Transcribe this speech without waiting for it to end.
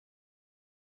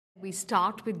We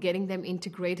start with getting them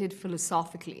integrated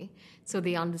philosophically so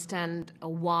they understand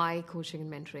why coaching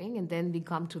and mentoring, and then we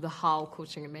come to the how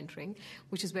coaching and mentoring,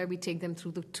 which is where we take them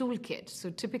through the toolkit. So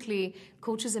typically,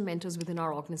 coaches and mentors within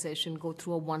our organization go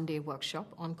through a one-day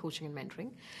workshop on coaching and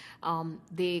mentoring.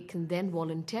 They can then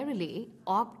voluntarily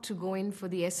opt to go in for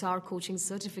the SR coaching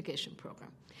certification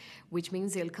program, which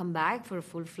means they'll come back for a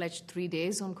full-fledged 3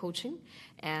 days on coaching,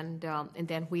 and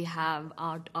then we have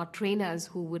our trainers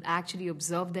who would actually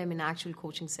observe them in actual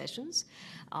coaching sessions.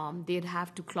 They'd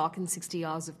have to clock in 60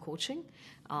 hours of coaching,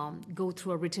 go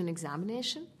through a written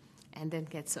examination, and then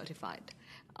get certified.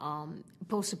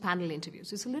 Post a panel interview.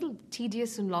 So it's a little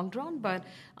tedious and long drawn, but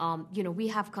we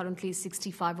have currently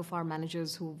 65 of our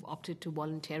managers who've opted to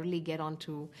voluntarily get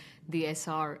onto the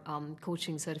SR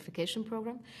coaching certification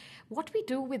program. What we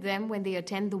do with them when they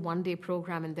attend the one-day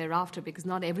program and thereafter, because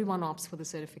not everyone opts for the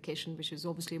certification, which is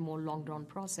obviously a more long drawn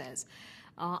process.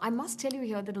 I must tell you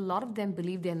here that a lot of them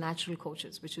believe they're natural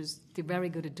coaches, which is they're very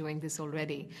good at doing this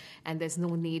already, and there's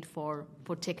no need for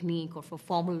technique or for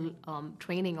formal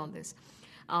training on this.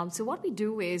 So what we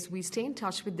do is we stay in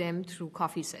touch with them through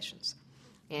coffee sessions.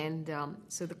 And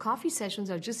so the coffee sessions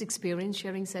are just experience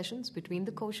sharing sessions between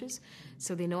the coaches,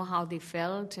 so they know how they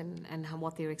felt and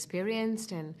what they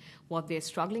experienced and what they're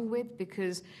struggling with,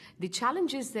 because the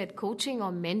challenge is that coaching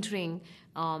or mentoring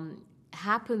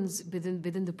happens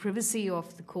within the privacy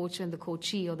of the coach and the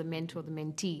coachee, or the mentor or the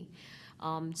mentee.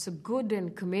 So good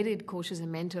and committed coaches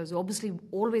and mentors obviously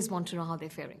always want to know how they're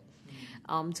faring.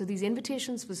 So these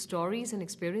invitations for stories and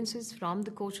experiences from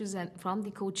the coaches and from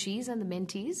the coachees and the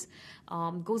mentees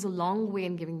goes a long way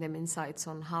in giving them insights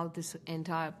on how this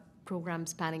entire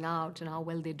program's panning out and how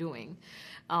well they're doing.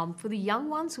 For the young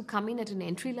ones who come in at an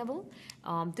entry level,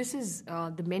 this is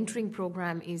the mentoring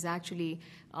program is actually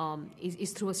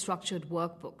is through a structured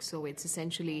workbook. So it's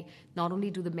essentially not only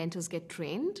do the mentors get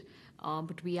trained,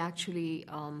 but we actually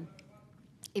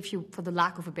if you, for the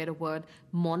lack of a better word,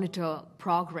 monitor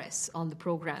progress on the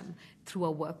program through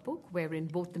a workbook wherein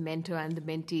both the mentor and the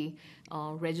mentee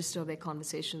register their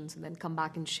conversations and then come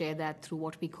back and share that through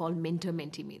what we call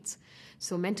mentor-mentee meets.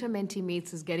 So mentor-mentee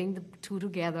meets is getting the two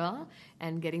together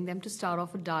and getting them to start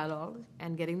off a dialogue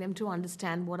and getting them to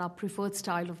understand what our preferred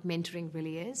style of mentoring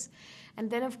really is. And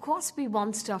then, of course, we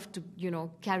want stuff to,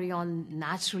 carry on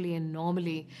naturally and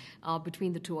normally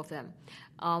between the two of them.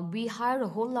 We hire a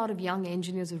whole lot of young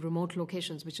engineers at remote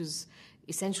locations, which is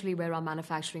essentially where our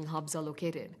manufacturing hubs are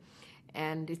located.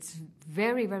 And it's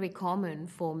very, very common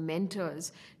for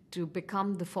mentors to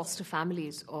become the foster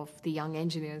families of the young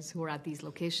engineers who are at these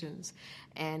locations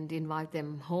and invite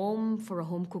them home for a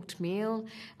home-cooked meal,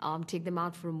 take them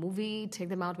out for a movie, take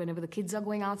them out whenever the kids are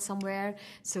going out somewhere.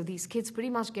 So these kids pretty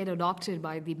much get adopted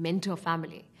by the mentor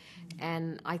family.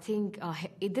 And I think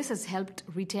this has helped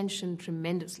retention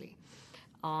tremendously.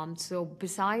 So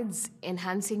besides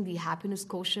enhancing the happiness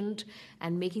quotient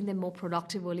and making them more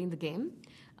productive early in the game,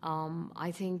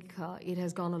 I think it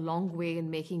has gone a long way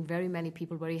in making very many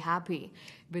people very happy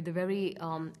with the very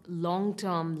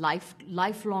long-term,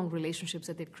 lifelong relationships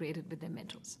that they've created with their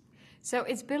mentors. So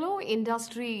it's below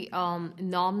industry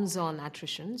norms on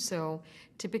attrition. So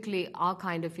typically our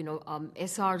kind of,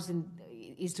 SRs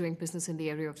is doing business in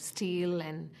the area of steel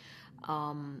and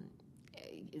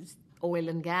oil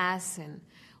and gas, and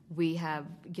we have,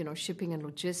 shipping and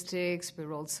logistics.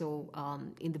 We're also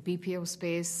in the BPO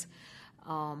space.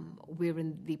 We're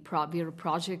in we're a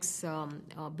projects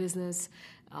business.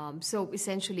 So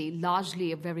essentially,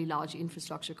 largely a very large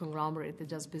infrastructure conglomerate that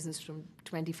does business from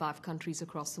 25 countries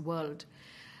across the world.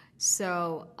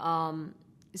 So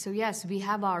yes, we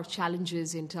have our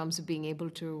challenges in terms of being able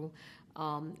to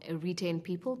retain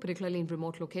people, particularly in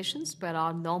remote locations, but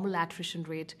our normal attrition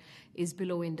rate is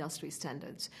below industry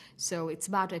standards. So it's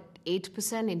about at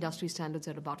 8%, industry standards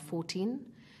are about 14%.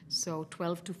 So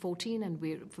 12 to 14, and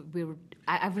we're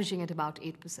averaging at about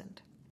 8%.